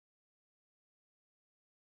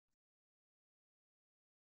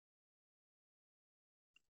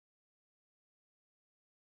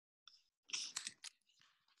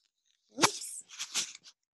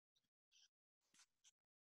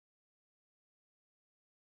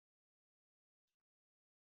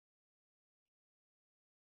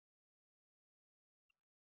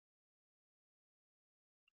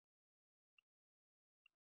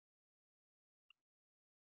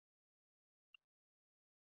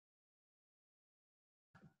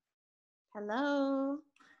Hello.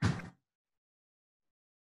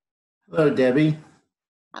 Hello, Debbie.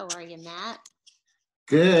 How are you, Matt?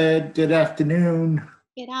 Good. Good afternoon.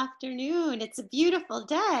 Good afternoon. It's a beautiful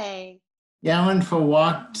day. Yeah, I went for a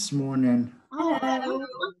walk this morning. Oh,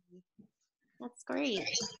 that's great.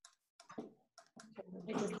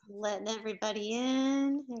 We're just letting everybody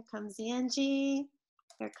in. Here comes Angie.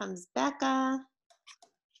 Here comes Becca.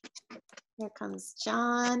 Here comes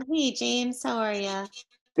John. Hey, James, how are you?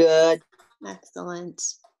 Good. Excellent.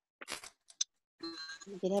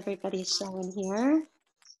 Get everybody showing here.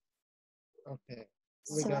 Okay.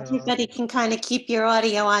 So everybody can kind of keep your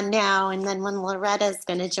audio on now, and then when Loretta's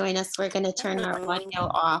going to join us, we're going to turn our audio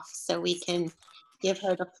off so we can give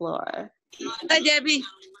her the floor. Hi, Debbie.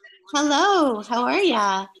 Hello, how are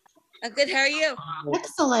ya? I'm good. How are you?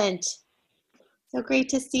 Excellent. So great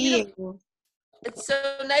to see you. It's so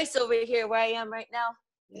nice over here where I am right now.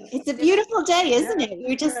 It's a beautiful day, isn't it? We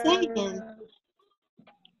were just saying.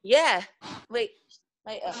 Yeah. Wait.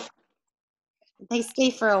 Nice day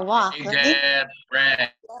for a walk, right?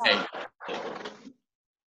 Yeah.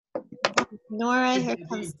 Nora, here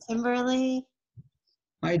comes Kimberly.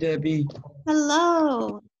 Hi, Debbie.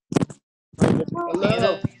 Hello.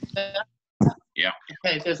 Hello. Yeah.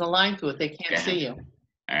 Okay, there's a line to it. They can't see you.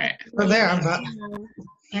 All right. Oh, there, I'm back.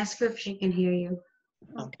 Ask her if she can hear you.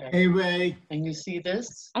 Okay. Hey, Ray. And you see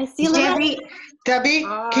this? I see Loretta. Debbie,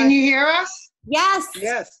 can you hear us? Yes.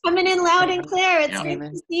 Yes. Coming in loud and clear. It's Yeah. great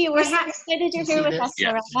to see you. We're so excited you're here with us,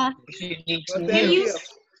 Yeah. Loretta. You need to Can mute. you,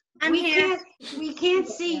 I'm we here. can't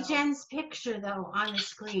see Jen's picture though on the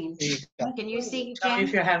screen. There you go. Can you see Tell me if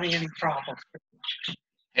Jen? you're having any problems.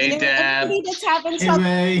 Hey, Deb. Anybody that's having Hey, trouble,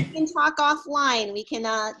 Ray. we can talk offline. We can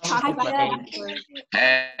talk about that.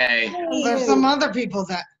 Hey. There's some other people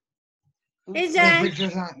that Is the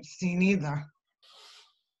pictures aren't seen either.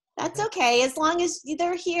 That's okay, as long as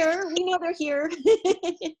they're here. We know they're here.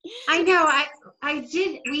 I know,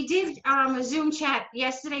 we did a Zoom chat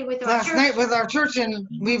yesterday with our Last church. night with our church, and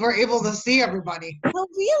we were able to see everybody. Oh,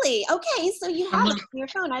 really? Okay, so you have it on your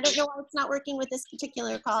phone. I don't know why it's not working with this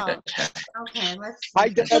particular call. Okay, let's. Hi,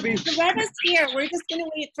 Debbie. Loretta's here. We're just going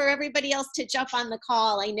to wait for everybody else to jump on the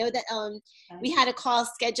call. I know that we had a call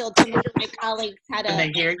scheduled. Some of my colleagues had Can they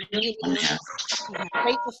a hear you? meeting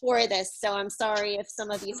right before this, so I'm sorry if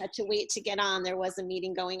some of you had to wait to get on. There was a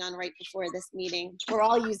meeting going on right before this meeting. We're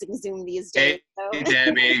all using Zoom these days. Hey, So.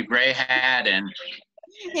 Debbie. Ray Haddon.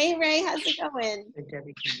 Hey, Ray, how's it going? Hey,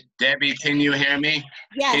 Debbie, can you- Debbie, can you hear me?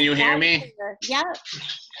 Yes. Can you hear loud me? and clear. Yep.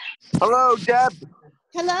 Hello, Deb.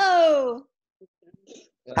 Hello.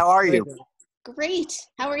 How are you? Great.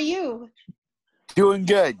 How are you? Doing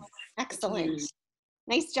good. Excellent.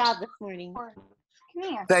 Nice job this morning. Come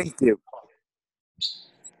here. Thank you.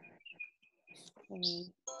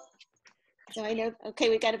 So I know, okay,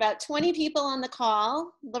 we got about 20 people on the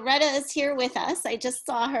call. Loretta is here with us. I just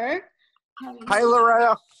saw her. Hi,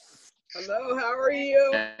 Loretta. Hello, how are you?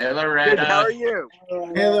 Hey, Good. How Loretta. are you?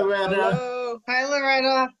 Hey, Loretta. Hello, Hi,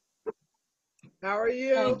 Loretta. how are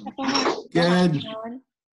you? Good.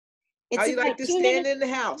 How you like to stand in the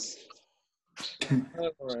house?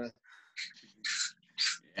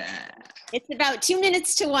 Yeah. It's about 2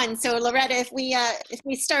 minutes to 1. So Loretta, if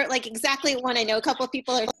we start like exactly at 1, I know a couple of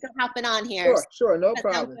people are still hopping on here. Sure, no Does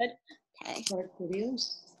that sound problem. good? Okay.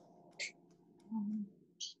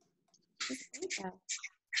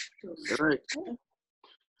 All right.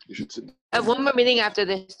 I have one more meeting after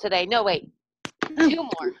this today. No, wait. 2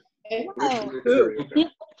 more.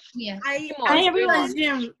 Yeah. I ever on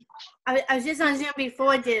Zoom. I was just on Zoom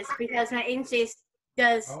before this because my agency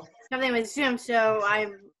does something with Zoom, so I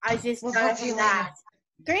just We'll got talk to you that.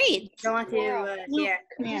 Great. Don't want to, yeah.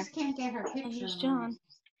 We just can't get her picture. John.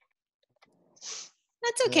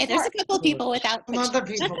 That's okay. There's a couple of people without Some other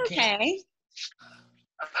pictures. people That's okay.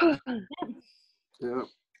 Yeah.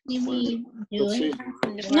 You mean Julie?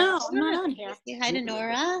 No, I'm not on here. Say hi to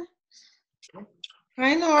Nora.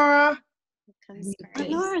 Hi, Nora. Here comes Grace.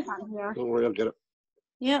 Nora's on here. Don't worry, I'll get it.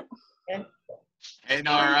 Yep. Hey,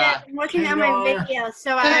 Nora. I'm working on my video,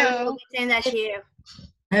 so I will be saying that to you.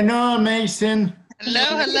 Hey, Nora Mason.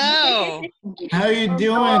 Hello. How you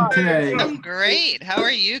doing today? I'm great. How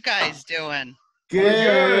are you guys doing?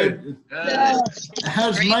 Good. Good.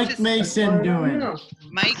 How's Great Mike to- Mason doing?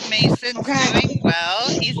 Mike Mason's Okay. doing well.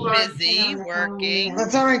 He's busy working.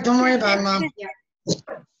 That's all right. Don't worry about it, Mom.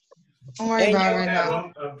 Don't worry about it right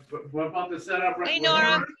now. What about the setup? Hey,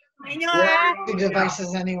 Nora. Hi, Nora. The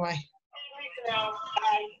devices anyway.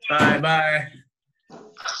 Bye-bye.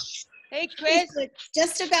 Hey, Chris. It's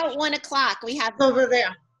just about 1 o'clock. We have It's over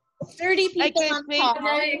there. 30 people Chris, on the wait.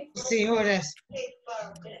 call. See who it is.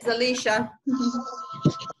 It's Alicia.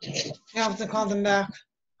 You have to call them back.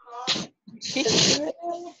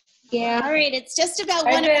 Yeah. All right, it's just about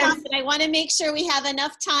Hi, 1 o'clock, Vince. but I want to make sure we have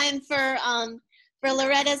enough time for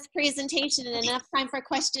Loretta's presentation and enough time for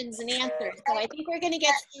questions and answers. So I think we're going to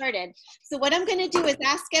get started. So what I'm going to do is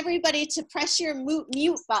ask everybody to press your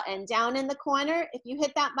mute button down in the corner. If you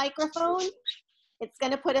hit that microphone, it's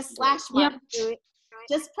going to put a slash mark through it.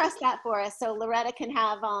 Just press that for us so Loretta can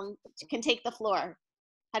have can take the floor.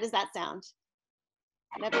 How does that sound?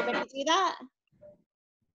 Can everybody do that?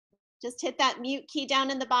 Just hit that mute key down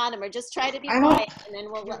in the bottom, or just try to be quiet, and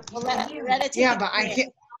then we'll let Loretta take Yeah, it but from I there.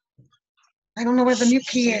 can't. I don't know where the mute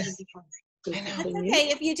key is. That's okay.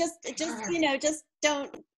 If you just just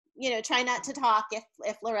don't, try not to talk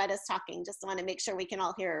if Loretta's talking. Just want to make sure we can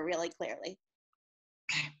all hear her really clearly.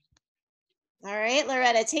 All right,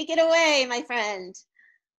 Loretta, take it away, my friend.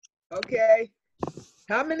 Okay.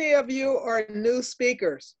 How many of you are new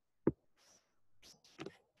speakers?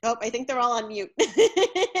 Oh, I think they're all on mute.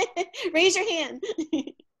 Raise your hand.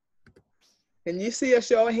 Can you see a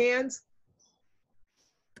show of hands?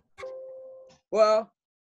 Well,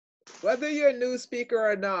 whether you're a new speaker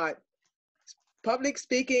or not, public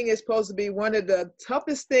speaking is supposed to be one of the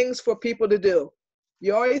toughest things for people to do.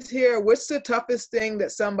 You always hear, what's the toughest thing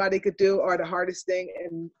that somebody could do or the hardest thing?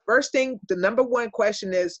 And first thing, the number one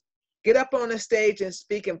question is, get up on a stage and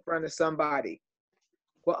speak in front of somebody.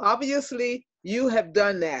 Well, obviously, you have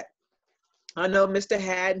done that. I know Mr.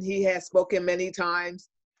 Haddon, he has spoken many times.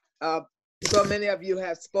 So many of you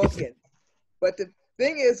have spoken. But the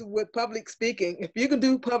thing is with public speaking, if you can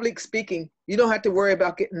do public speaking, you don't have to worry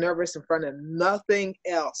about getting nervous in front of nothing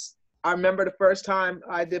else. I remember the first time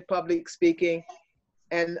I did public speaking,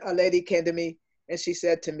 and a lady came to me and she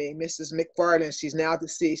said to me, Mrs. McFarland, she's now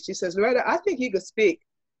deceased. She says, Loretta, I think you could speak.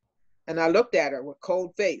 And I looked at her with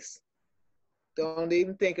cold face. Don't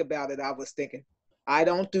even think about it. I was thinking, I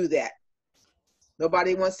don't do that.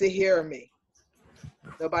 Nobody wants to hear me.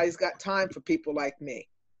 Nobody's got time for people like me.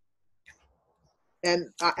 And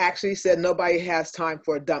I actually said, nobody has time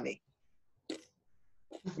for a dummy.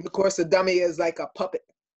 Of course, a dummy is like a puppet.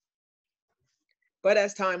 But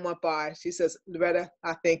as time went by, she says, Loretta,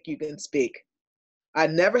 I think you can speak. I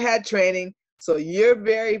never had training, so you're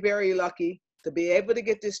very, very lucky to be able to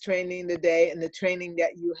get this training today and the training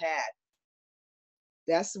that you had.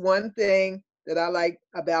 That's one thing that I like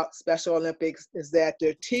about Special Olympics is that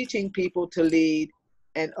they're teaching people to lead.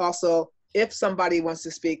 And also, if somebody wants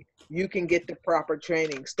to speak, you can get the proper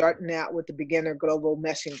training, starting out with the beginner global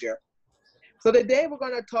messenger. So today we're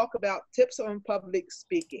going to talk about tips on public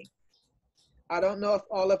speaking. I don't know if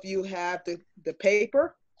all of you have the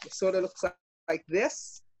paper. It sort of looks like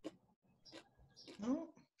this.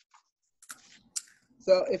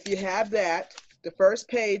 So if you have that, the first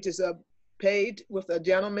page is a page with a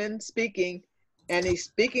gentleman speaking, and he's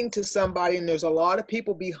speaking to somebody, and there's a lot of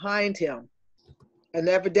people behind him. And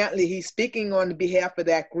evidently he's speaking on behalf of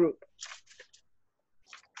that group.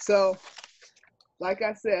 So, like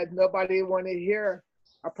I said, nobody wanted to hear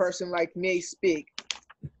a person like me speak.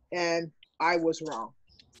 And I was wrong.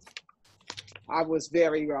 I was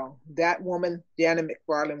very wrong. That woman, Janet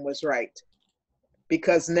McFarland, was right.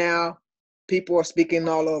 Because now people are speaking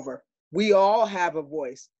all over. We all have a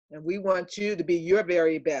voice, and we want you to be your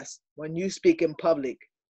very best when you speak in public.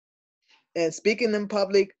 And speaking in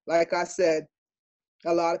public, like I said,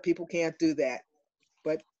 a lot of people can't do that.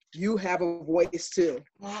 But you have a voice too.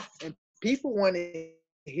 And people want to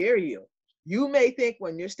hear you. You may think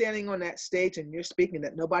when you're standing on that stage and you're speaking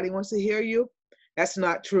that nobody wants to hear you. That's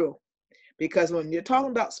not true. Because when you're talking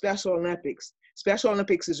about Special Olympics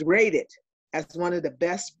is rated as one of the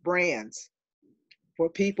best brands for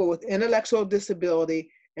people with intellectual disability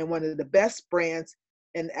and one of the best brands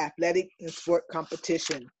in athletic and sport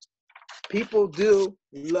competition. People do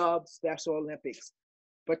love Special Olympics,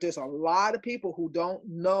 but there's a lot of people who don't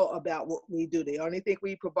know about what we do. They only think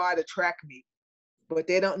we provide a track meet, but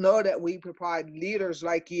they don't know that we provide leaders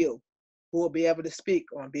like you who will be able to speak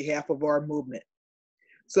on behalf of our movement.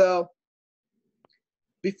 So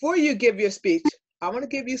before you give your speech, I want to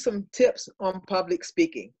give you some tips on public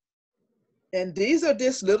speaking. And these are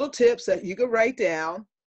just little tips that you could write down,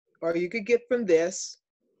 or you could get from this,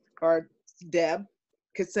 or Deb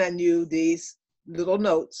could send you these little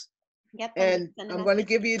notes. Yep, And I'm going to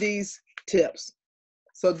give you these tips.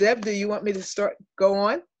 So Deb, do you want me to go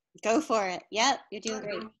on? Go for it. Yep, you're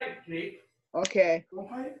doing great. Okay.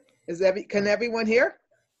 Can everyone hear?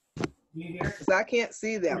 Because I can't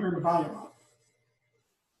see them.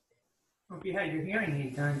 If you had your hearing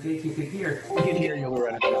aids on, Jake, you could hear. We can hear you,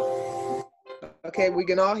 Loretta. Okay, we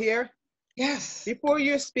can all hear? Yes. Before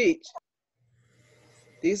your speech,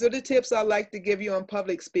 These are the tips I like to give you on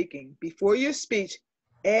public speaking. Before your speech,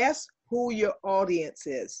 ask who your audience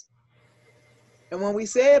is. And when we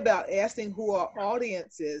say about asking who our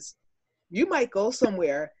audience is, you might go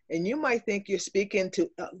somewhere and you might think you're speaking to,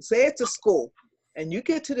 say it's a school, and you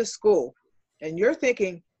get to the school and you're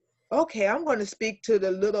thinking, okay, I'm going to speak to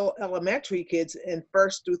the little elementary kids in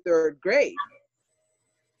 1st through 3rd grade.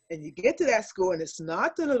 And you get to that school and it's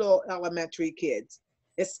not the little elementary kids,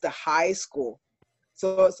 it's the high school.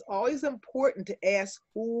 So it's always important to ask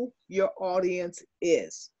who your audience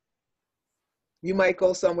is. You might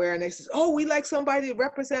go somewhere and they say, oh, we like somebody to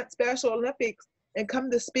represent Special Olympics and come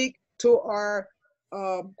to speak to our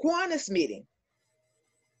Kiwanis meeting.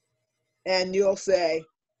 And you'll say,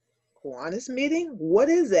 Kiwanis meeting? What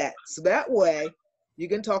is that? So that way you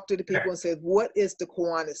can talk to the people and say, what is the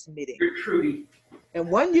Kiwanis meeting? And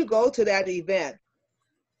when you go to that event,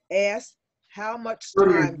 ask, how much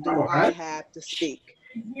time do I have to speak?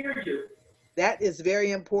 That is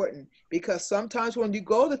very important, because sometimes when you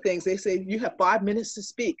go to things, they say you have 5 minutes to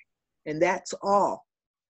speak, and that's all.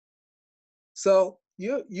 So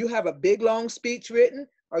you have a big, long speech written,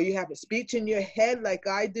 or you have a speech in your head like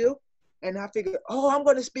I do, and I figure, oh, I'm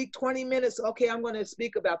going to speak 20 minutes. Okay, I'm going to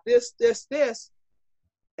speak about this, this, this.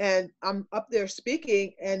 And I'm up there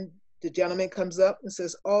speaking, and the gentleman comes up and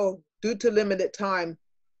says, oh, due to limited time,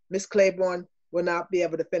 Miss Claiborne will not be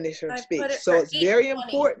able to finish her speech. So it's very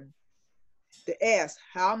important to ask,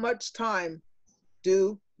 how much time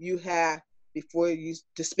do you have before you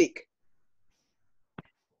to speak?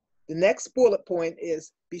 The next bullet point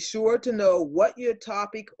is, be sure to know what your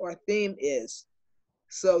topic or theme is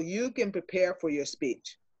so you can prepare for your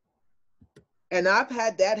speech. And I've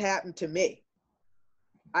had that happen to me.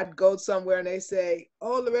 I'd go somewhere and they say,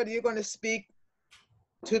 oh, Loretta, you're going to speak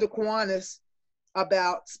to the Kiwanis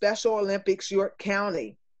about Special Olympics York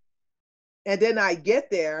County. And then I get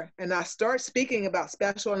there and I start speaking about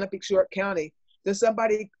Special Olympics York County. Then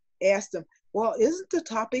somebody asked them, well, isn't the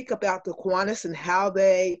topic about the Kiwanis and how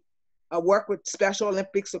they work with Special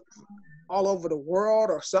Olympics all over the world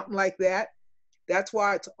or something like that? That's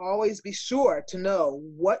why it's always be sure to know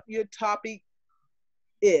what your topic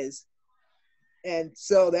is. And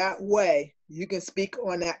so that way you can speak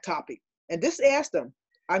on that topic. And just ask them,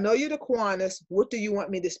 I know you're the Kiwanis, what do you want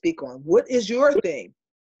me to speak on? What is your theme?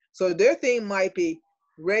 So their theme might be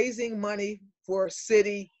raising money for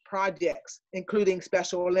city projects, including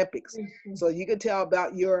Special Olympics. So you can tell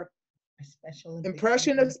about your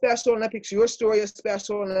impression of Special Olympics, your story of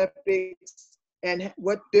Special Olympics, and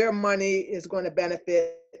what their money is going to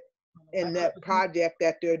benefit in that project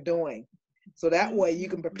that they're doing. So that way you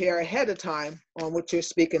can prepare ahead of time on what you're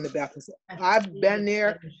speaking about. I've been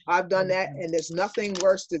there, I've done that, and there's nothing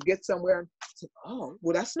worse to get somewhere and say, oh,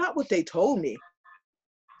 well, that's not what they told me.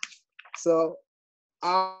 So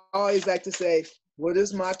I always like to say, what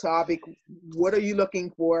is my topic? What are you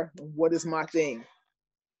looking for? What is my theme?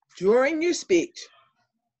 During your speech,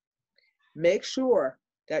 make sure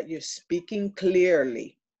that you're speaking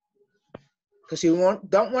clearly, because you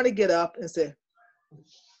don't want to get up and say,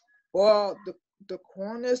 well, the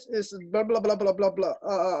Kiwanis is blah, blah, blah, blah, blah,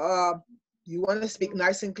 blah. You want to speak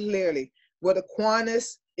nice and clearly. Well, the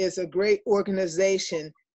Kiwanis is a great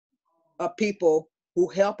organization of people who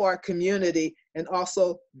help our community, and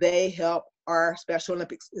also they help our Special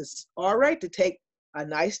Olympics. It's all right to take a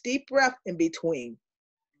nice deep breath in between.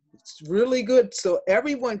 It's really good so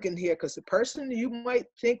everyone can hear, because the person you might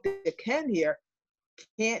think that can hear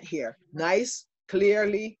can't hear. Nice,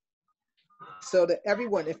 clearly, so that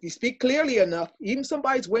everyone, if you speak clearly enough, even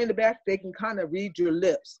somebody's way in the back, they can kind of read your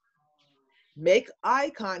lips. Make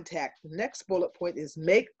eye contact. The next bullet point is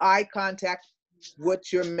make eye contact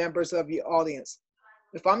with your members of your audience.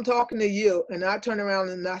 If I'm talking to you and I turn around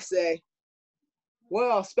and I say,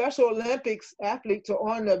 well, Special Olympics athletes are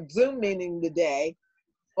on the Zoom meeting today,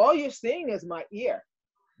 all you're seeing is my ear.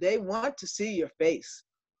 They want to see your face.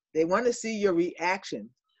 They want to see your reaction.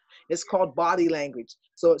 It's called body language.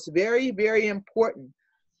 So it's very, very important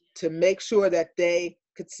to make sure that they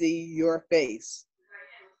could see your face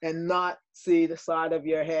and not see the side of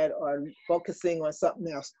your head or focusing on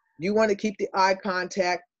something else. You want to keep the eye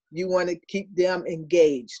contact. You want to keep them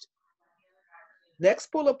engaged.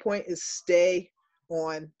 Next bullet point is stay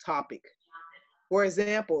on topic. For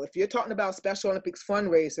example, if you're talking about Special Olympics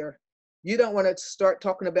fundraiser, you don't want to start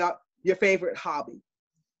talking about your favorite hobby.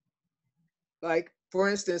 Like, for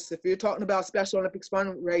instance, if you're talking about Special Olympics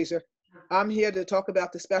fundraiser, I'm here to talk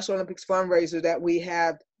about the Special Olympics fundraiser that we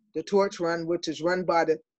have, the torch run, which is run by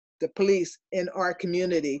the police in our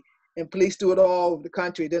community, and police do it all over the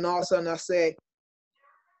country. Then all of a sudden I say,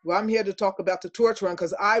 well, I'm here to talk about the torch run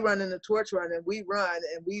because I run in the torch run and we run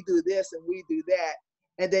and we do this and we do that.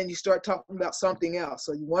 And then you start talking about something else.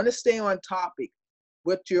 So you want to stay on topic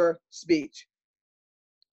with your speech.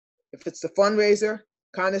 If it's the fundraiser,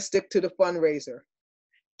 kind of stick to the fundraiser.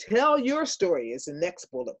 Tell your story is the next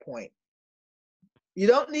bullet point. You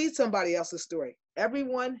don't need somebody else's story.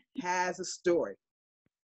 Everyone has a story.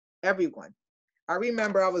 Everyone. I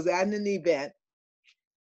remember I was at an event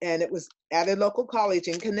and it was at a local college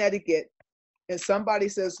in Connecticut. And somebody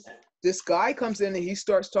says, this guy comes in and he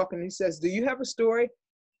starts talking. He says, do you have a story?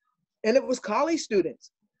 And it was college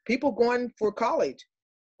students, people going for college.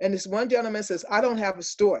 And this one gentleman says, I don't have a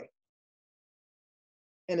story.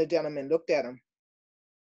 And the gentleman looked at him.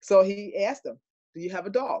 So he asked him, do you have a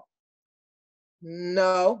dog?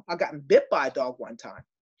 No, I got bit by a dog one time.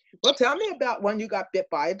 Well, tell me about when you got bit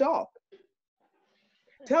by a dog.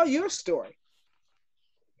 Tell your story.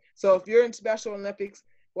 So if you're in Special Olympics,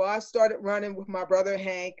 well, I started running with my brother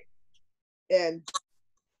Hank, and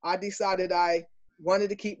I decided I wanted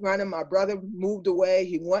to keep running. My brother moved away.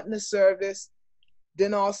 He went in the service.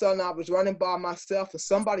 Then all of a sudden I was running by myself and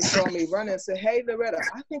somebody saw me running and said, hey, Loretta,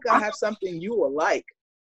 I think I have something you will like.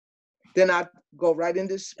 Then I go right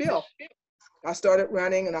into the spiel. I started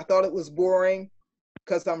running and I thought it was boring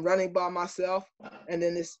because I'm running by myself. And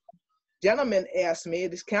then this gentleman asked me,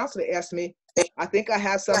 this counselor asked me, I think I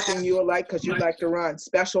have something you will like because you like to run,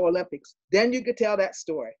 Special Olympics. Then you could tell that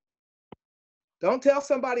story. Don't tell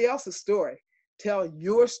somebody else's story. Tell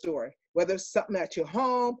your story, whether it's something at your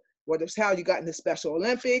home, whether it's how you got into Special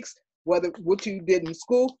Olympics, whether what you did in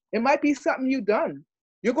school. It might be something you've done.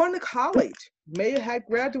 You're going to college. You may have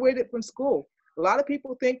graduated from school. A lot of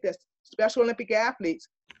people think that Special Olympic athletes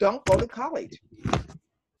don't go to college.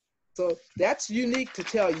 So that's unique to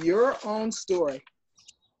tell your own story.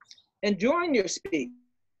 And during your speech,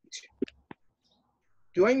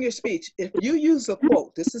 if you use a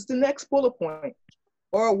quote, this is the next bullet point,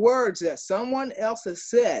 or words that someone else has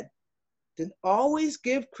said, then always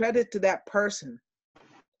give credit to that person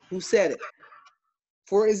who said it.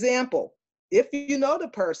 For example, if you know the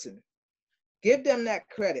person, give them that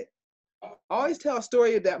credit. I always tell a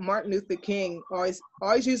story that Martin Luther King, always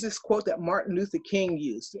use this quote that Martin Luther King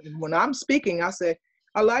used. And when I'm speaking, I say,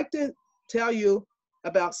 I like to tell you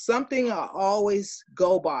about something I always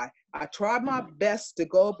go by. I try my best to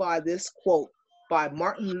go by this quote by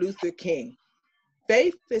Martin Luther King.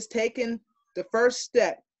 Faith is taking the first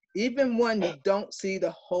step, even when you don't see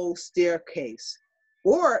the whole staircase.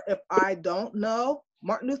 Or if I don't know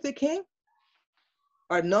Martin Luther King,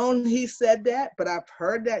 or known he said that, but I've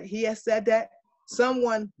heard that he has said that,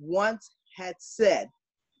 someone once had said,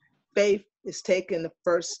 faith is taking the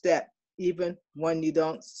first step, even when you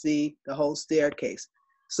don't see the whole staircase.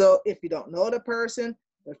 So if you don't know the person,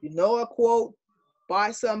 if you know a quote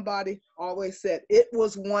by somebody, always said, it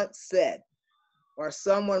was once said, or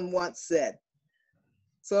someone once said.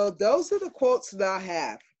 So those are the quotes that I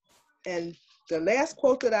have. And the last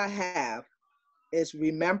quote that I have is,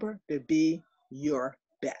 remember to be your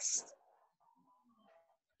best.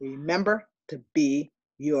 Remember to be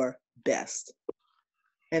your best.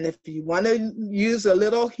 And if you want to use a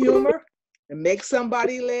little humor and make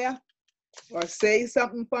somebody laugh or say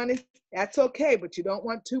something funny, that's okay, but you don't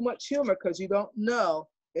want too much humor because you don't know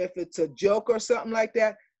if it's a joke or something like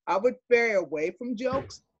that. I would stay away from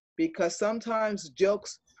jokes because sometimes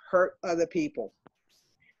jokes hurt other people.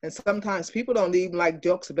 And sometimes people don't even like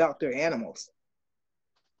jokes about their animals.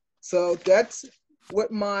 So that's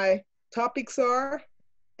what my topics are.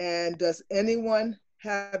 And does anyone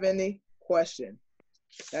have any question?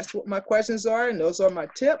 That's what my questions are, and those are my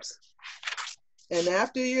tips. And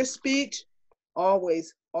after your speech,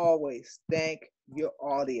 always, always thank your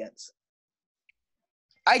audience.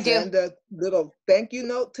 I do. Send a little thank you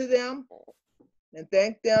note to them and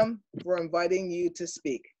thank them for inviting you to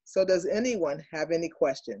speak. So does anyone have any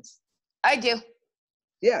questions? I do.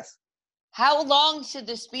 Yes. How long should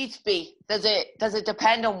the speech be? Does it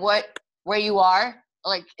depend on where you are?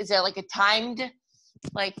 Like, is there like a timed,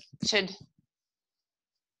 like, should?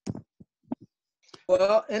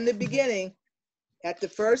 Well, in the beginning, one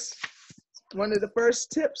of the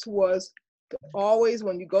first tips was to always,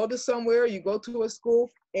 when you go to somewhere, you go to a school,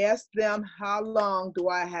 ask them, how long do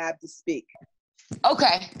I have to speak?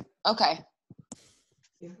 Okay.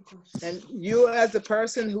 And you as the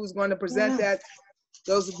person who's going to present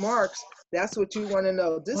those marks, that's what you want to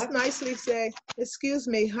know. Just nicely say, excuse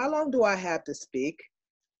me, how long do I have to speak?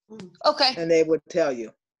 Okay. And they would tell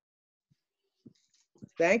you.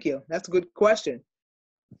 Thank you. That's a good question.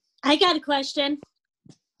 I got a question.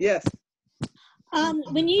 Yes.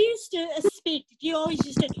 When you used to speak, did you always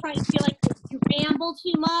used to try to feel like you ramble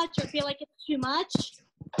too much or feel like it's too much?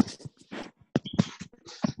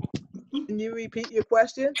 Can you repeat your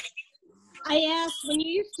question? I asked, when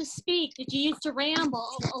you used to speak, did you used to ramble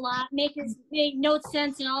a lot, make no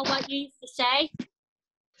sense in all what you used to say?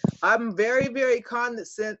 I'm very, very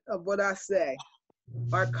cognizant of what I say,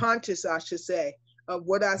 or conscious, I should say, of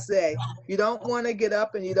what I say. You don't want to get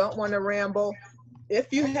up and you don't want to ramble.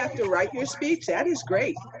 If you have to write your speech, that is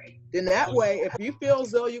great. Then that way, if you feel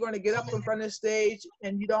as though you're going to get up in front of the stage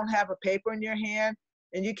and you don't have a paper in your hand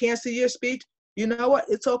and you can't see your speech, you know what?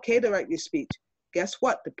 It's okay to write your speech. Guess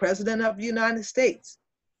what? The President of the United States,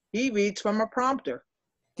 he reads from a prompter.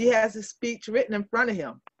 He has his speech written in front of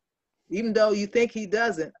him. Even though you think he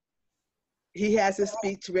doesn't, he has his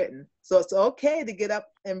speech written. So it's okay to get up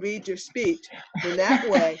and read your speech. And that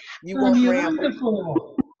way, you won't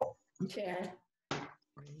ramble. Chad.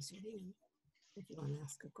 Raise your hand if you want to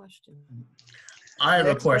ask a question. I have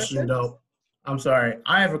Next a question person. though. I'm sorry.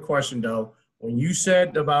 I have a question though. When you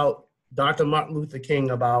said about Dr. Martin Luther King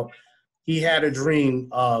about he had a dream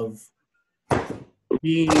of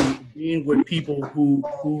being with people who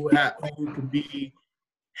could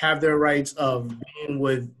have their rights of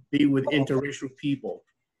be with interracial people.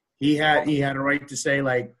 He had a right to say,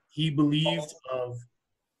 like, he believed of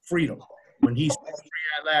freedom. When he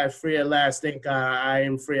said free at last, thank God I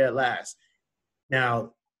am free at last.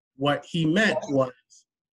 Now, what he meant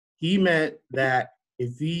that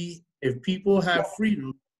if people have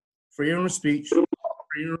freedom of speech,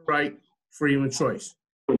 freedom of right, freedom of choice.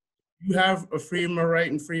 You have a freedom of right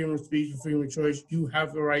and freedom of speech and freedom of choice. You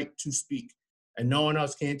have the right to speak, and no one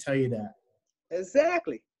else can tell you that.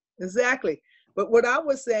 Exactly, exactly. But what I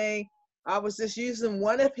was saying, I was just using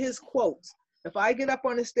one of his quotes. If I get up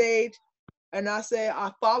on the stage and I say, I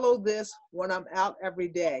follow this when I'm out every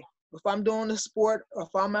day. If I'm doing a sport, or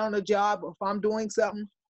if I'm on a job, or if I'm doing something,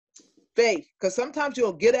 faith. Because sometimes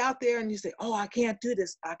you'll get out there and you say, oh, I can't do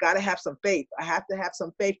this. I got to have some faith. I have to have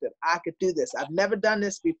some faith that I could do this. I've never done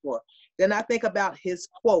this before. Then I think about his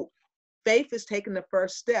quote. Faith is taking the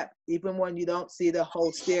first step, even when you don't see the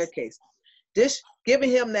whole staircase. Just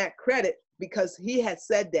giving him that credit because he had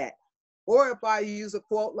said that. Or if I use a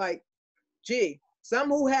quote like, gee, some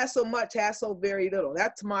who has so much has so very little.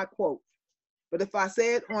 That's my quote. But if I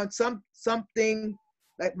say it on something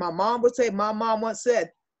like my mom would say, my mom once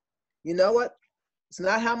said, you know what? It's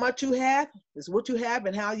not how much you have, it's what you have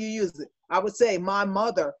and how you use it. I would say my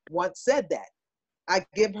mother once said that. I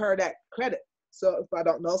give her that credit. So if I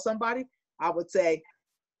don't know somebody, I would say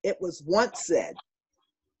it was once said.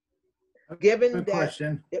 Given Good that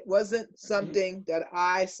question. it wasn't something that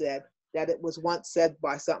I said, that it was once said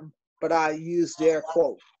by something, but I used their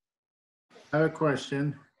quote. I have a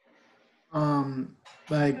question.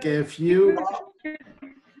 Like if you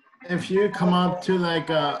come up to like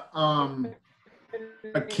a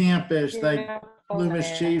campus like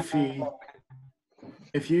Loomis Chafee,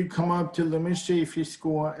 if you come up to Loomis Chafee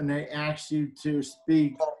School and they ask you to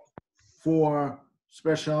speak for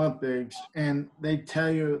Special Olympics and they tell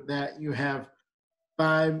you that you have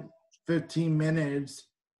 15 minutes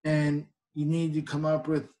and you need to come up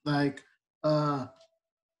with like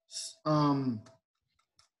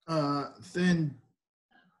thing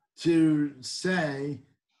to say,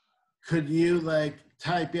 could you like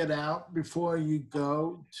type it out before you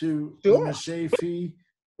go to Loomis Chafee?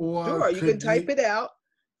 Or sure, you can type it out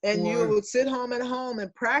and you would sit home at home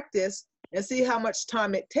and practice and see how much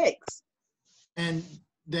time it takes. And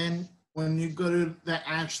then when you go to the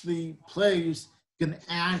actually place, you can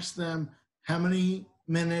ask them, how many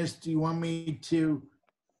minutes do you want me to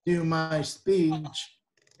do my speech?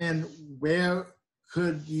 And where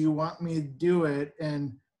could you want me to do it?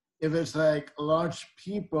 And if it's like a large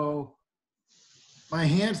people, my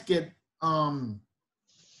hands get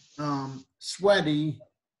sweaty,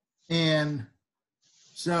 and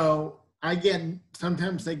so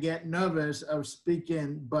sometimes I get nervous of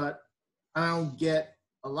speaking, but I don't get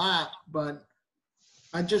a lot. But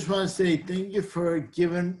I just want to say thank you for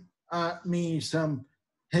giving me some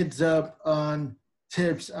heads up on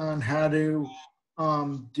tips on how to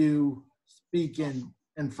do speaking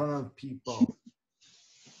in front of people.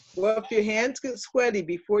 Well, if your hands get sweaty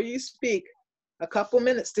before you speak, a couple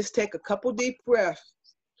minutes, just take a couple deep breaths.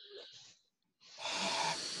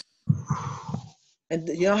 And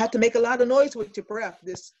you don't have to make a lot of noise with your breath.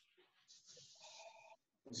 Just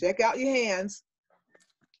check out your hands.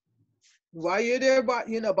 While you're there by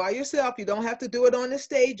yourself, you don't have to do it on the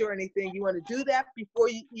stage or anything. You want to do that before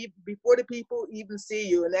the people even see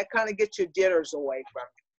you, and that kind of gets your jitters away from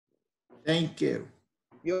you. Thank you.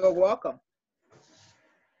 You're welcome.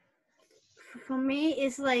 For me,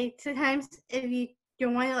 it's like sometimes if you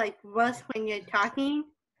don't want to like rush when you're talking,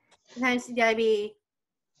 sometimes you gotta be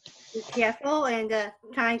careful and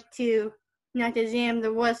try to not to jam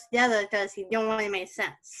the words together because you don't want to make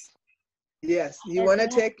sense. Yes, you want to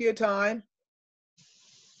take your time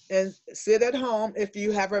and sit at home. If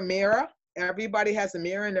you have a mirror, everybody has a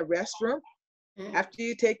mirror in the restroom. After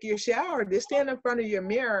you take your shower, just stand in front of your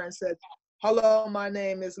mirror and say, "Hello, my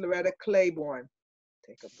name is Loretta Claiborne."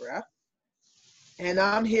 Take a breath. And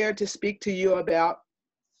I'm here to speak to you about,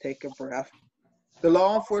 take a breath, the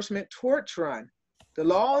law enforcement torch run. The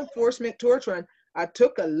law enforcement torch run, I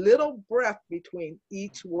took a little breath between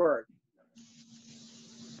each word.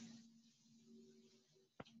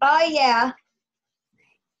 Oh, yeah.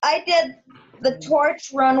 I did the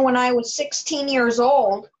torch run when I was 16 years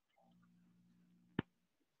old.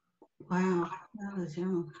 Wow, that was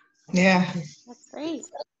young. Yeah. That's great.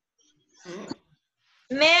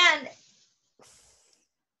 Man,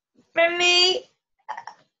 for me,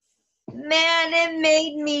 man, it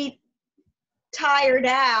made me tired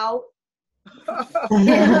out. No,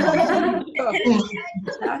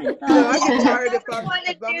 I get tired if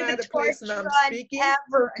I'm at a place and I'm speaking.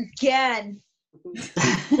 Ever again.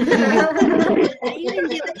 I even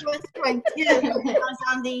did the first one too. I was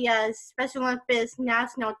on the Special Olympics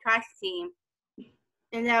national track team,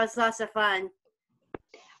 and that was lots of fun.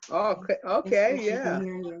 Okay, okay, yeah.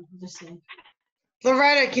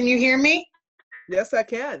 Loretta, can you hear me? Yes, I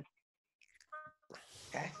can.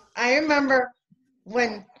 Okay. I remember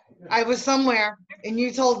when I was somewhere and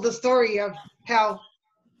you told the story of how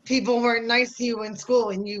people weren't nice to you in school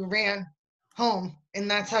and you ran home, and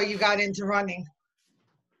that's how you got into running.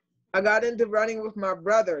 I got into running with my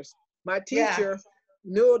brothers. My teacher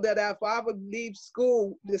knew that if I would leave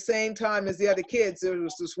school the same time as the other kids, there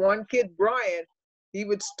was this one kid, Brian, he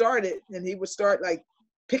would start it and he would start like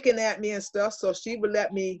picking at me and stuff. So she would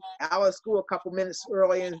let me out of school a couple minutes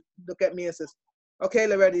early and look at me and says, "Okay,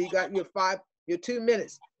 Loretta, you got your 2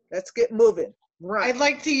 minutes. Let's get moving. Run." I'd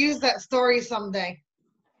like to use that story someday.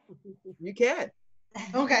 You can.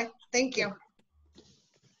 Okay, thank you.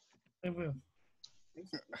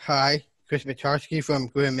 Hi, Chris Petrosky from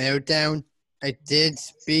Grand Middletown. I did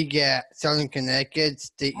speak at Southern Connecticut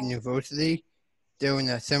State University during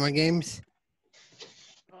the summer games.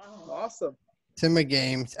 Awesome. Summer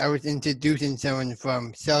games, I was introducing someone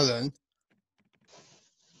from Southern.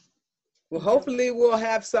 Well, hopefully we'll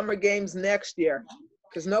have summer games next year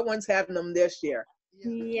because no one's having them this year.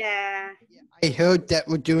 Yeah. I heard that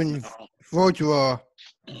we're doing virtual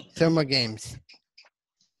summer games.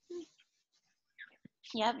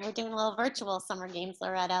 Yep, we're doing a little virtual summer games,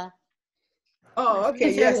 Loretta. Oh,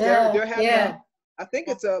 okay. Yes, they're having. Yeah. I think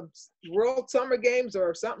it's a World Summer Games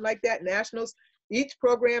or something like that. Nationals. Each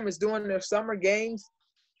program is doing their summer games.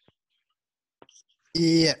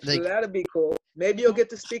 Yeah, So that'll be cool. Maybe you'll get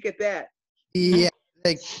to speak at that. Yeah,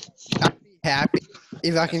 like I'd be happy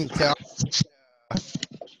if I can tell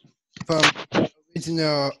from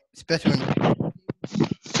original special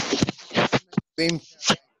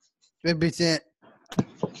represent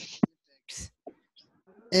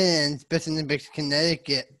and Special Olympics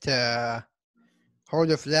Connecticut to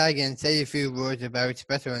hold a flag and say a few words about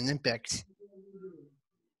Special Olympics.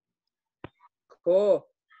 Cool.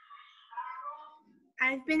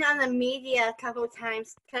 I've been on the media a couple of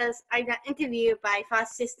times because I got interviewed by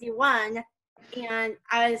Fox 61, and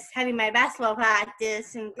I was having my basketball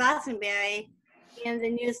practice in Glastonbury, and the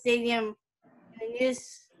news stadium, the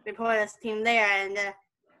news reporters came there, and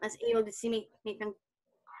was able to see me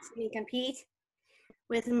compete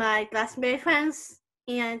with my Glastonbury friends.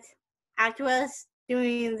 And afterwards,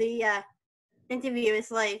 doing the interview, it's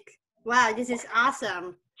like, wow, this is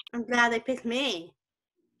awesome. I'm glad they picked me.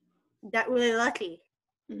 Got really lucky.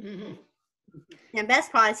 Mm-hmm. And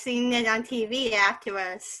best part, seeing it on TV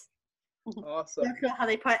afterwards. Awesome. Not sure how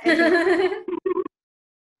they put it.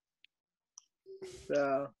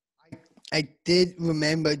 So I did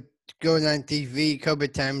remember going on TV a couple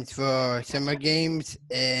of times for summer games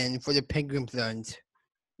and for the penguin plunge.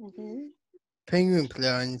 Mm-hmm. Penguin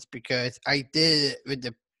plunge because I did it with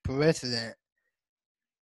the president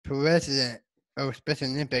of Special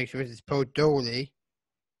Olympics, which is Paul Dooley.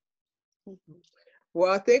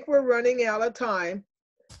 Well, I think we're running out of time.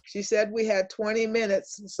 She said we had 20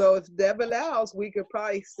 minutes, so if Deb allows, we could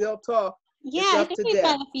probably still talk. Yeah, It's I up think to we've Deb.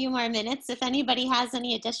 got a few more minutes. If anybody has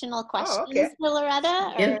any additional questions okay. for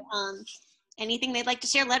Loretta Yeah. or anything they'd like to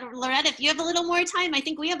share, Loretta, if you have a little more time, I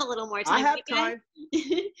think we have a little more time. I have You guys?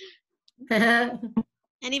 time.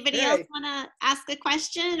 Anybody Hey. else want to ask a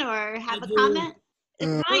question or have a comment?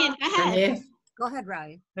 Brian, go ahead. Go ahead,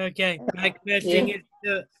 Ryan. Okay, my question is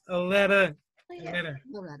to Loretta.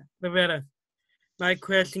 Loretta. My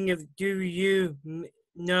question is, do you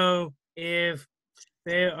know if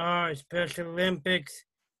there are Special Olympics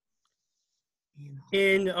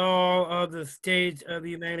in all of the states of the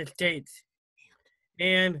United States?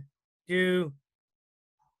 And do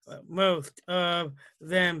most of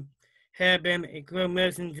them have been a Global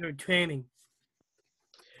Messenger training?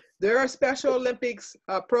 There are Special Olympics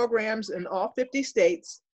programs in all 50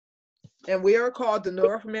 states, and we are called the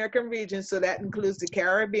North American region, so that includes the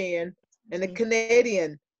Caribbean and the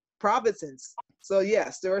Canadian provinces. So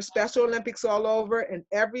yes, there are Special Olympics all over, and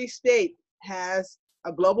every state has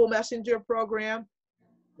a Global Messenger program.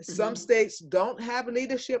 Some states don't have a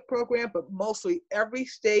leadership program, but mostly every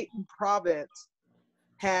state and province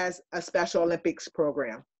has a Special Olympics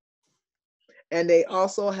program. And they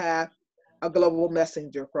also have a Global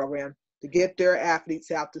Messenger program to get their athletes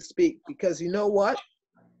out to speak. Because you know what?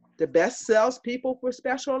 The best salespeople for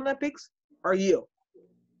Special Olympics are you,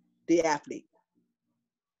 the athlete.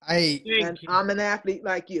 And I'm an athlete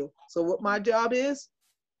like you. So what my job is,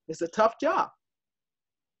 it's a tough job.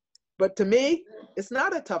 But to me, it's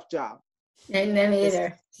not a tough job. And them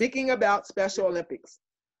either. Speaking about Special Olympics.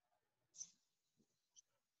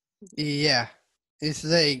 Yeah, it's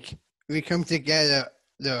like we come together,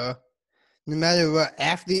 though. No matter what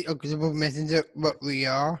athlete or global messenger, what we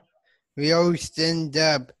are, we always stand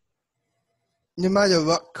up. No matter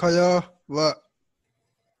what color, what.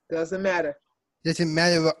 Doesn't matter. Doesn't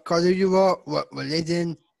matter what color you are, what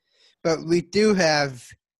religion, but we do have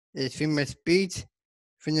the freedom of speech,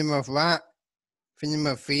 freedom of right, freedom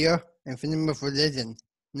of fear, and freedom of religion.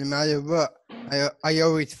 No matter what, I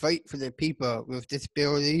always fight for the people with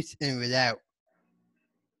disabilities and without.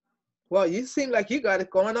 Well, you seem like you got it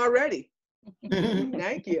going already.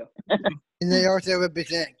 Thank you. And I also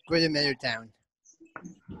represent Greater Middletown.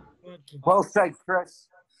 Well said, Chris.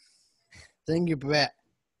 Thank you, Brett.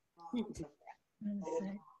 You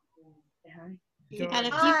got a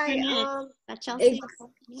few Hi, minutes. But Chelsea.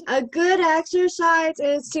 a good exercise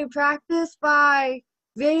is to practice by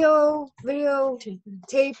video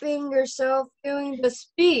taping yourself doing the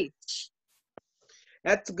speech.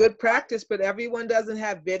 That's good practice, but everyone doesn't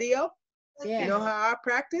have video. Yeah. You know how I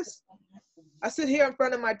practice? I sit here in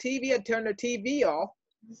front of my TV and turn the TV off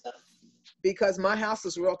because my house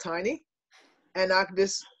is real tiny. And I can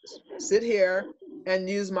just sit here and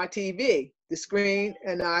use my TV, the screen,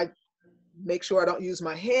 and I make sure I don't use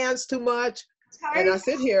my hands too much. And I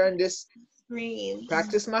sit here and just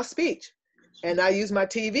practice my speech. And I use my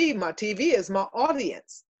TV. My TV is my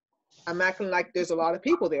audience. I'm acting like there's a lot of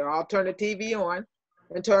people there. I'll turn the TV on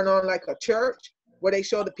and turn on like a church where they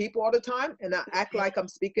show the people all the time, and I act like I'm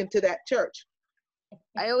speaking to that church.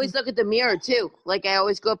 I always look at the mirror too. Like I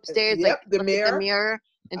always go upstairs, Yep, like the look mirror. at the mirror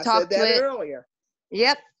and I talk said that to it. earlier.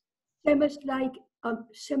 Yep. Same as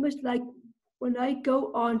like when I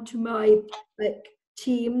go on to my like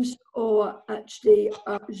Teams or actually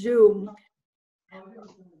Zoom,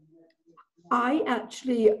 I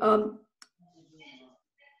actually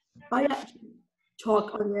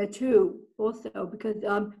talk on there too also because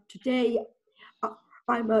today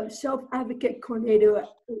I'm a self-advocate coordinator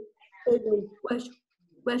in the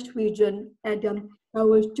West region, and I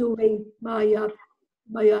was doing my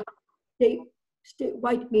my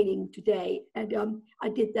statewide meeting today, and I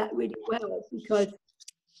did that really well because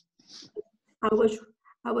I was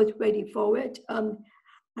ready for it. And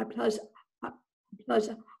plus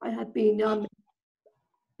I have been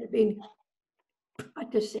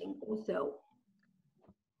practicing also.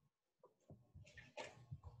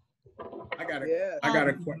 I got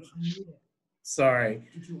a question. Sorry.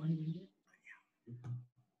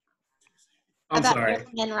 I'm About sorry.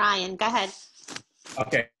 and Ryan, go ahead.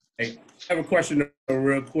 Okay. I have a question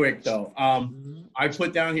real quick though. I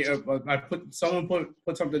put down here, someone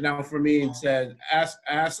put something down for me and said, ask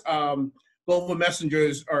Global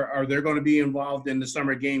Messengers, are they going to be involved in the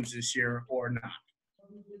summer games this year or not?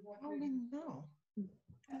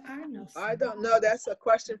 I don't know. That's a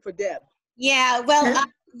question for Deb. Yeah, well,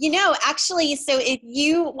 actually, so if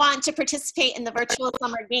you want to participate in the virtual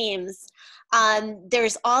summer games,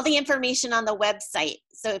 there's all the information on the website.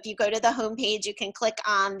 So if you go to the homepage, you can click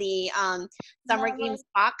on the summer games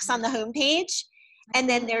box on the homepage. And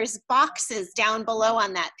then there's boxes down below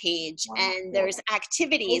on that page. And there's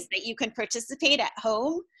activities that you can participate at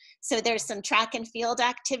home. So there's some track and field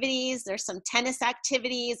activities. There's some tennis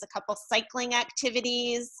activities, a couple cycling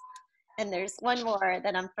activities. And there's one more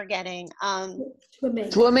that I'm forgetting.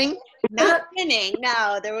 Swimming? Not swimming,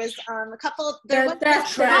 no. There was a couple.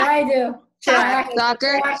 That's what I do.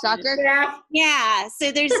 Soccer? Yeah,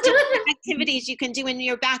 so there's different activities you can do in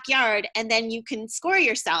your backyard, and then you can score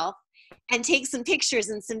yourself and take some pictures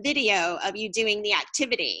and some video of you doing the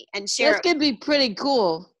activity and share That's it. gonna be pretty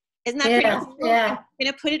cool. Isn't that pretty cool? We're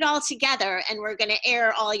going to put it all together, and we're going to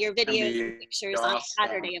air all your videos and pictures on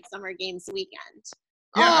Saturday of Summer Games weekend.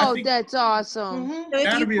 Yeah, Oh, that's awesome. So if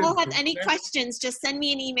That'd be you a all have cool any event. questions, just send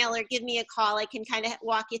me an email or give me a call. I can kind of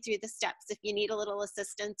walk you through the steps if you need a little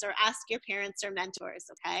assistance, or ask your parents or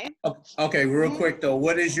mentors, okay? Okay, real quick though,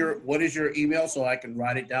 what is your email so I can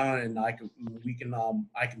write it down and I can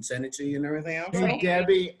send it to you and everything else? Hey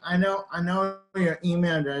Debbie, I know your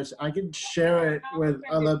email address. I can share it with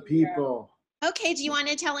other people. Okay, do you want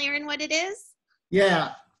to tell Aaron what it is?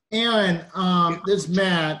 Yeah, Aaron, this is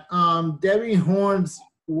Matt. Debbie Horn's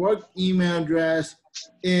work email address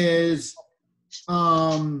is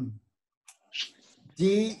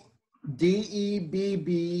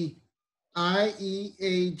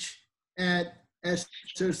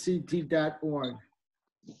DEBBIEH@soct.org.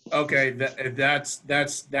 Okay, that's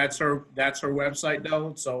her website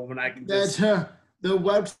though. So when I can That's just her. The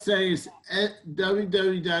website is at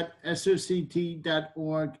www.soct.org.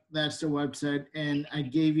 That's the website, and I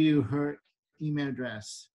gave you her email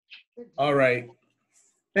address. All right.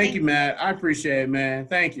 Thank you, Matt. I appreciate it, man.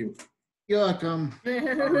 Thank you. You're welcome.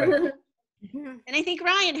 Right. And I think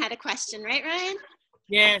Ryan had a question, right, Ryan?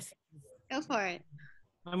 Yes, Go for it.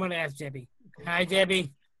 I'm gonna ask Debbie. Hi,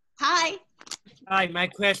 Debbie. Hi. Hi, my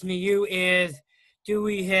question to you is, do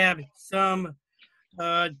we have some,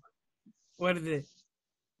 what is it?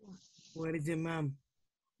 What is it, Mom?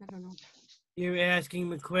 I don't know. You're asking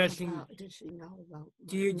the question, Does she know about?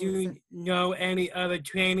 do you know any other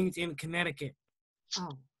trainings in Connecticut?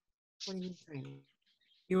 Oh, what do you mean training?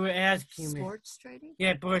 You were asking me. Sports training?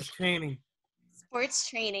 Yeah, sports training. Sports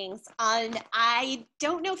trainings. I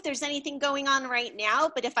don't know if there's anything going on right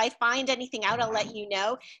now, but if I find anything out, I'll let you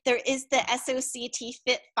know. There is the SOCT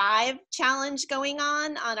Fit 5 challenge going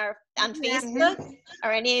on Facebook.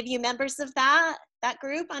 Are any of you members of that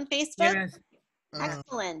group on Facebook? Yes.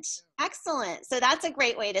 Excellent. Excellent. So that's a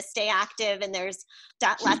great way to stay active, and there's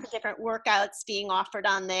lots of different workouts being offered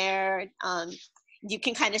on there. You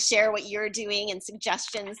can kind of share what you're doing and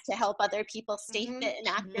suggestions to help other people stay fit and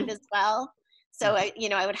active as well. So I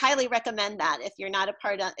would highly recommend that if you're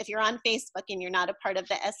on Facebook and you're not a part of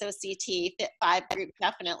the SOCT Fit 5 group,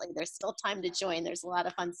 definitely there's still time to join. There's a lot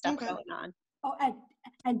of fun stuff going on. Oh,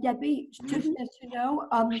 and Debbie, just as you know,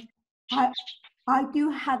 I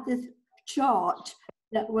do have this chart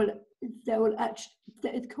that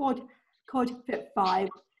it's called Fit 5,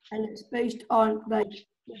 and it's based on like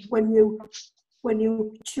when you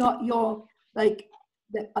chart your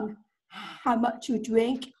how much you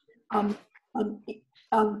drink,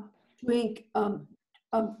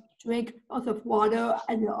 drink lots of water,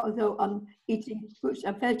 and also eating fruits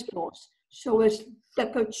and vegetables. So it's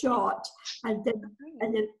like a chart, and then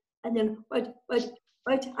right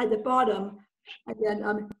at the bottom, and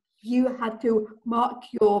then you have to mark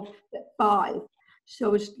your 5.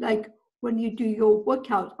 So it's like when you do your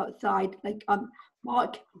workout outside, like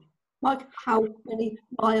mark how many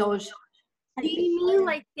miles. Do you mean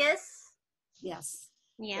like this? Yes.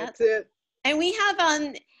 Yeah. That's it. And we have,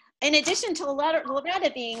 in addition to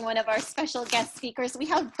Loretta being one of our special guest speakers, we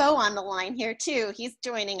have Bo on the line here too. He's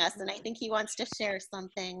joining us, and I think he wants to share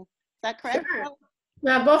something. Is that correct? Sure. Bo?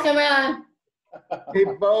 Yeah, both of them. Hey,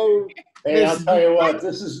 Bo. Hey, I'll tell you what,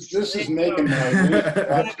 this is making my week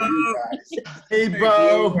watching you guys. Hey,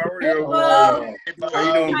 Bo.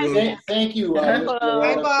 How you doing? Thank you,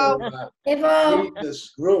 Loretta, for leading this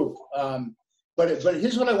group. But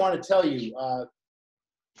here's what I want to tell you.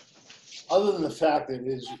 Other than the fact that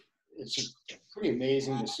it's pretty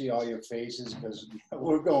amazing to see all your faces, because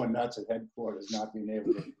we're going nuts at headquarters not being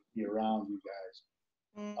able to be around you guys.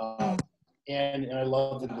 And I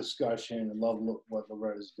love the discussion. I love what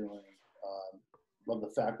Loretta's doing. Love the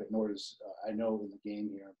fact that Nora's, I know, in the game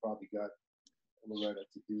here, and probably got Loretta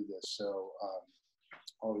to do this. So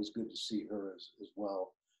always good to see her as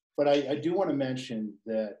well. But I do want to mention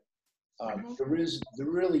that there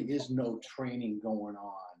really is no training going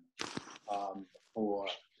on for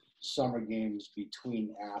summer games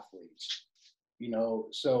between athletes.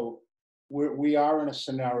 So we are in a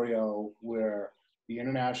scenario where the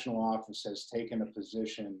international office has taken a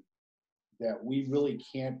position that we really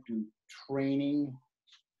can't do training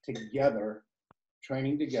together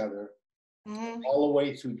all the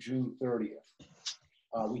way through June 30th.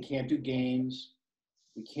 We can't do games.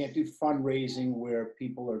 We can't do fundraising where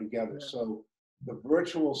people are together. So the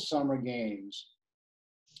virtual summer games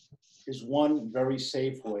is one very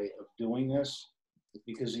safe way of doing this,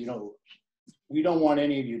 because we don't want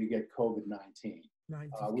any of you to get COVID-19.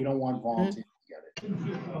 We don't want volunteers to get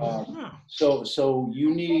it. So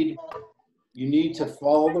you need to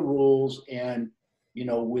follow the rules, and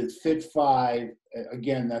with Fit 5,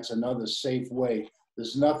 again, that's another safe way.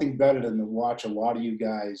 There's nothing better than to watch a lot of you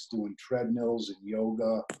guys doing treadmills and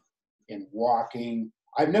yoga and walking.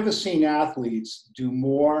 I've never seen athletes do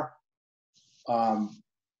more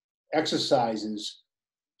exercises,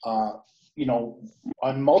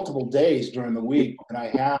 on multiple days during the week than I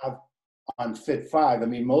have on Fit 5. I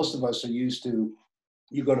mean, most of us are used to,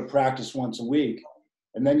 you go to practice once a week,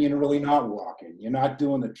 and then you're really not walking. You're not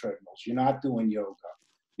doing the treadmills. You're not doing yoga.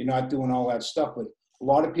 You're not doing all that stuff. But a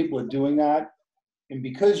lot of people are doing that. And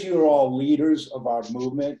because you're all leaders of our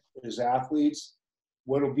movement as athletes,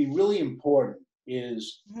 what will be really important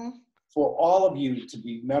is for all of you to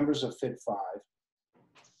be members of Fit 5.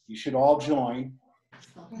 You should all join.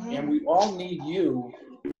 And we all need you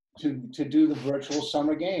to do the virtual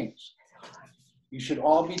summer games. You should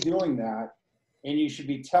all be doing that. And you should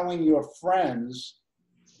be telling your friends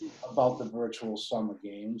about the virtual summer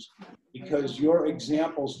games, because you're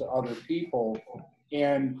examples to other people.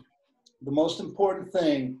 And the most important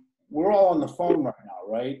thing, we're all on the phone right now,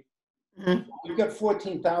 right? We've got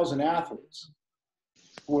 14,000 athletes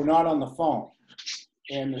who are not on the phone,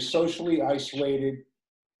 and they're socially isolated.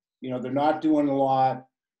 They're not doing a lot,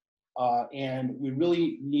 and we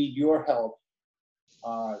really need your help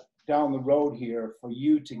down the road here for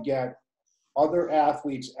you to get other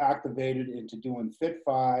athletes activated into doing Fit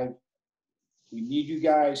 5. We need you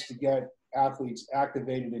guys to get athletes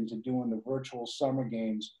activated into doing the virtual summer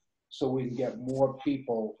games so we can get more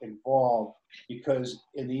people involved, because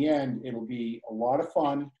in the end, it'll be a lot of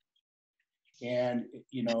fun. And,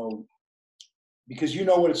 because you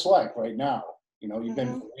know what it's like right now. You've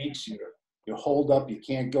been for weeks, you're holed up, you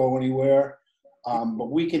can't go anywhere.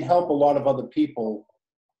 But we can help a lot of other people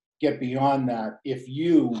get beyond that if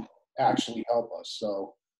you actually help us.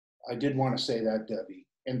 So I did want to say that, Debbie.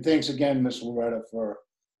 And thanks again, Miss Loretta, for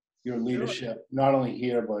your leadership, not only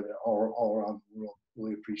here, but all around the world.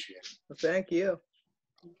 Really appreciate it. Well, thank you.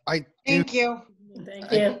 Thank you.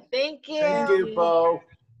 Thank you. Thank you. Thank you, Bo.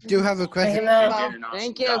 Do have a question.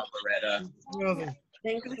 Thank you. Loretta.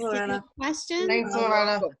 Thanks, Loretta. Question? Thanks,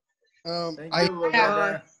 Loretta. Thank you,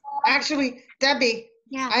 Loretta. Actually, Debbie,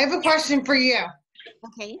 Yeah. I have a question for you.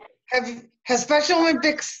 Okay. Has Special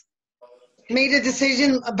Olympics made a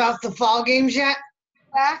decision about the fall games yet?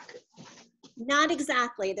 Back? Not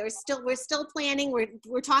exactly. We're still planning.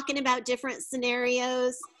 We're talking about different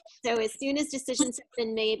scenarios. So as soon as decisions have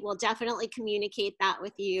been made, we'll definitely communicate that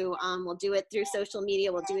with you. We'll do it through social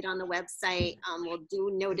media. We'll do it on the website. We'll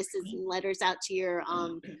do notices and letters out to your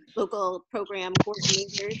local program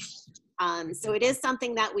coordinators. So it is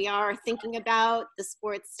something that we are thinking about. The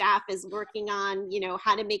sports staff is working on,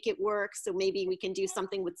 how to make it work. So maybe we can do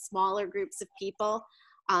something with smaller groups of people.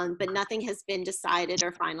 But nothing has been decided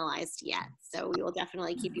or finalized yet. So we will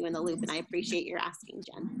definitely keep you in the loop, and I appreciate your asking,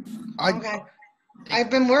 Jen. Okay.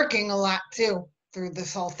 I've been working a lot too through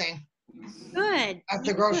this whole thing. Good. At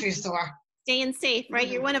the grocery store. Staying safe, right?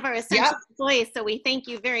 You're one of our essential employees, so we thank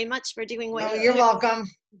you very much for doing what you're welcome.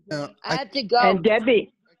 I had to go. And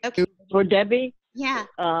Debbie, Okay. for Debbie, Yeah.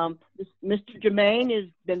 Mr. Jermaine has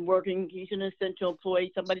been working. He's an essential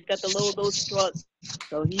employee. Somebody's got to load those trucks.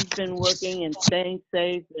 So he's been working and staying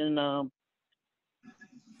safe, and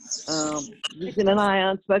keeping an eye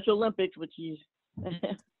on Special Olympics, which he's.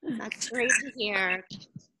 That's great to hear.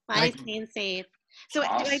 Bye, staying safe. So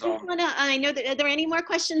I just want to, I know that, are there any more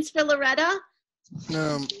questions for Loretta?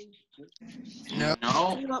 No.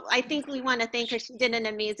 Well, I think we want to thank her. She did an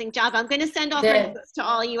amazing job. I'm going to send all her notes to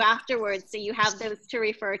all you afterwards, so you have those to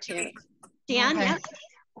refer to. Dan, Okay.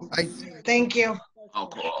 yep. Thank you. Oh,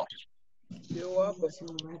 cool. You're welcome.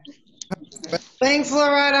 Thanks,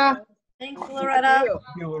 Loretta. Thanks, Loretta.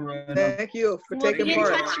 Thank you for We'll taking be in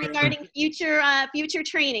part. touch regarding future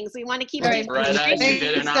trainings. We want to keep doing Loretta, you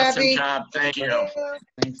did an awesome job. Thank you.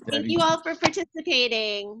 Thank you all for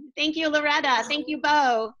participating. Thank you, Loretta. Thank you,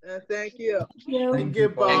 Bo. Thank you. Thank you,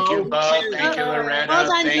 Bo. Thank you, Bo. Thank you, Loretta. Hold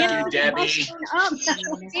on, Thank Dan. you, Debbie. Oh,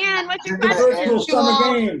 Dan, what's your The virtual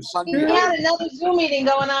question? summer games. We had another Zoom meeting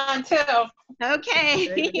going on too. Okay.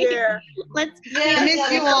 Take care. Let's I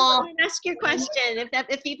miss you all. ask your question.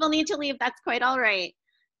 If people need to leave, that's quite all right.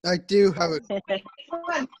 I do have a.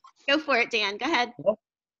 Go for it, Dan. Go ahead. Told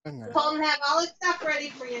him to have all his stuff ready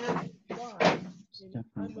for you.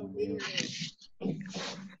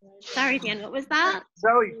 Sorry, Dan. What was that?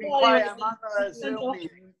 Zoe, be quiet. I'm on a Zoom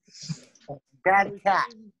meeting. Bad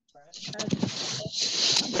cat.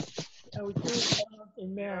 I was doing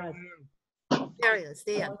in math. There he is,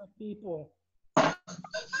 A Dan. lot of people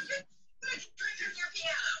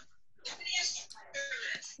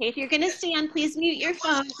Okay, if you're gonna stand, please mute your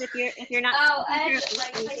phones if you're not. Oh, I speaking had to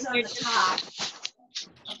like currently, place if it on you're the just- top.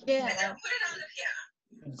 Yeah.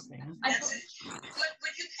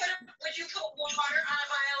 Would you put water on a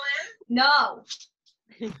violin? No.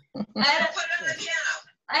 I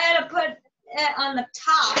had to put it on the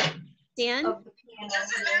top. Dan? Of the piano.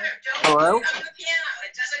 Hello?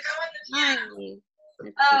 Hi.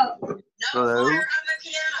 Oh. Hello?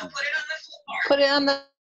 Put it on the.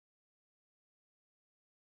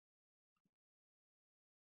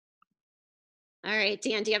 All right,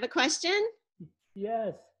 Dan, do you have a question?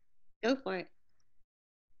 Yes, Go for it.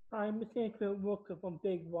 I'm a Sanskrit worker from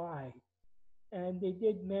Big Y, and they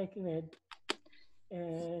did mention it,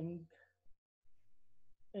 and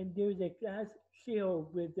there's a glass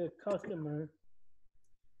shield with the customer.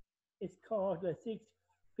 It's called a 6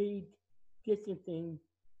 feet distancing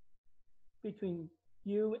between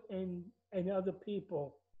you and other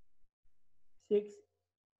people. 6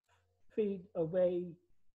 feet away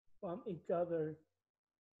from each other.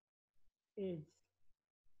 It's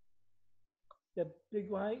the Big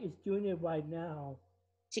Y is doing it right now.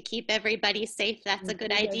 To keep everybody safe, that's a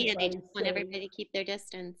good idea. They just want everybody to keep their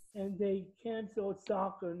distance. And they canceled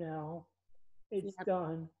soccer now. It's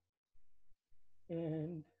done.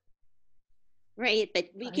 And right, but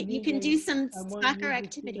you can do some soccer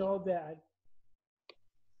activity. Know that.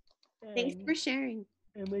 Thanks for sharing.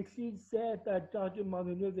 And when she said that Dr.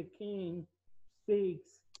 Martin Luther King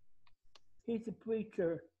speaks, he's a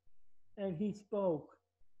preacher, and he spoke.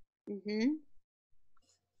 Mm-hmm.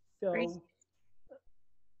 So right.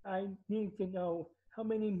 I need to know how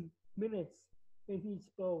many minutes he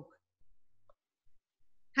spoke.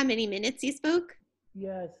 How many minutes he spoke?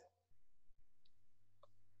 Yes.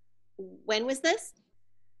 When was this?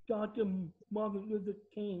 Dr. Martin Luther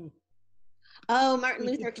King. Oh, Martin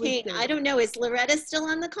Luther King. I don't know. Is Loretta still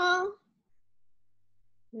on the call?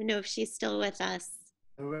 I don't know if she's still with us.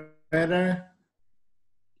 Loretta?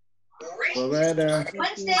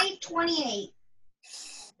 Wednesday, 28.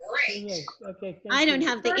 Okay, I don't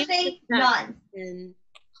have the Thursday, none.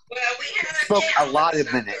 Spoke a lot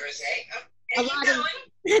of minutes. A lot of.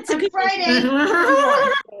 That's a good Friday.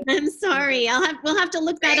 I'm sorry. We'll have to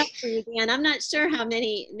look that up for you, Dan. I'm not sure how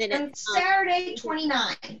many minutes. And Saturday,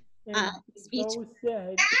 29. Speech.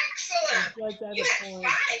 Excellent. 5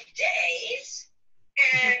 days.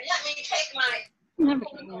 And let me take my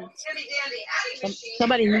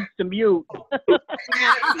Somebody needs to mute.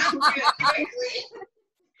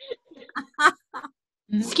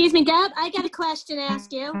 Excuse me, Deb, I got a question to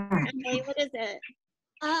ask you. Okay, what is it?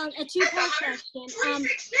 A two-part question.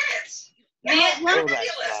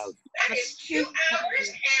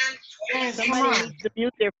 Somebody needs to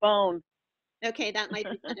mute their phone. Okay, that might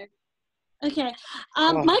be better. Okay.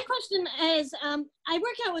 My question is, I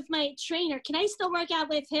work out with my trainer. Can I still work out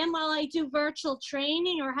with him while I do virtual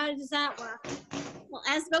training, or how does that work? Well,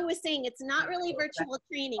 as Bo was saying, it's not really virtual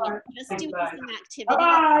training. It's just doing some activity in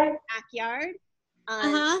the backyard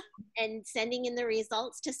and sending in the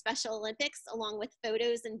results to Special Olympics along with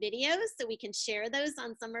photos and videos so we can share those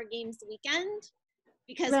on Summer Games weekend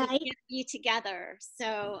because we can't be together.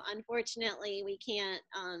 So unfortunately, we can't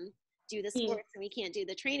do the sports and we can't do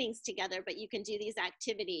the trainings together, but you can do these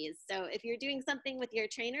activities. So if you're doing something with your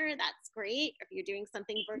trainer, that's great. If you're doing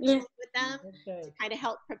something virtual with them to kind of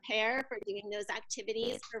help prepare for doing those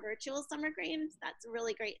activities for virtual Summer Games, that's a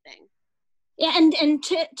really great thing. Yeah, and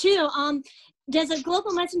two, does a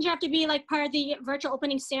global messenger have to be like part of the virtual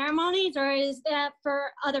opening ceremonies, or is that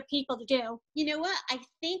for other people to do? You know what? I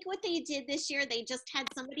think what they did this year, they just had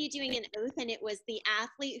somebody doing an oath, and it was the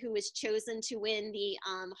athlete who was chosen to win the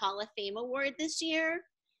Hall of Fame award this year.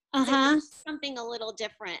 So something a little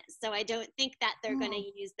different. So I don't think that they're going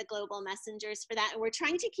to use the global messengers for that. And we're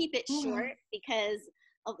trying to keep it short because,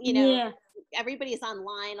 you know, everybody's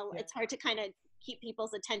online. It's hard to kind of keep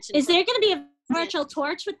people's attention. Is there going to be a virtual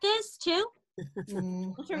torch with this too?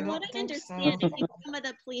 From what I understand, I think some of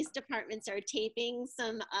the police departments are taping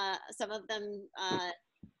some of them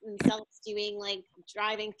themselves doing like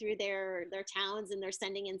driving through their towns, and they're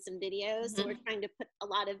sending in some videos. So we're trying to put a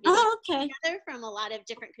lot of videos together from a lot of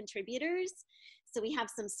different contributors. So we have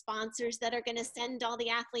some sponsors that are going to send all the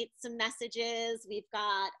athletes some messages. We've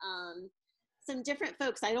got some different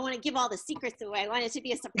folks. I don't want to give all the secrets away. I want it to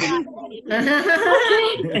be a surprise.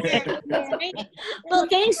 Well,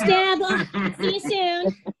 thanks, Deb. See you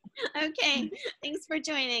soon. Okay, thanks for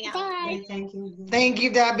joining us. Bye. Thank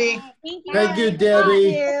you, Debbie. Thank you. Thank you, guys.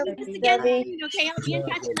 Debbie. This again soon, okay? I'll be in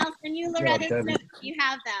touch and I'll send you Loretta's notes if you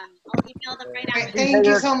have them. I'll email them right after. Thank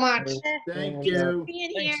you so much. Thank you.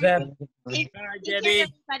 Being Thanks, here. Deb. Take Bye, care, Debbie.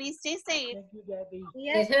 everybody. Stay safe. Thank you, Debbie.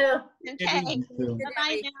 You too. Okay. too.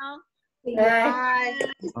 Bye-bye now. Bye.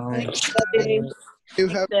 You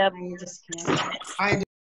have I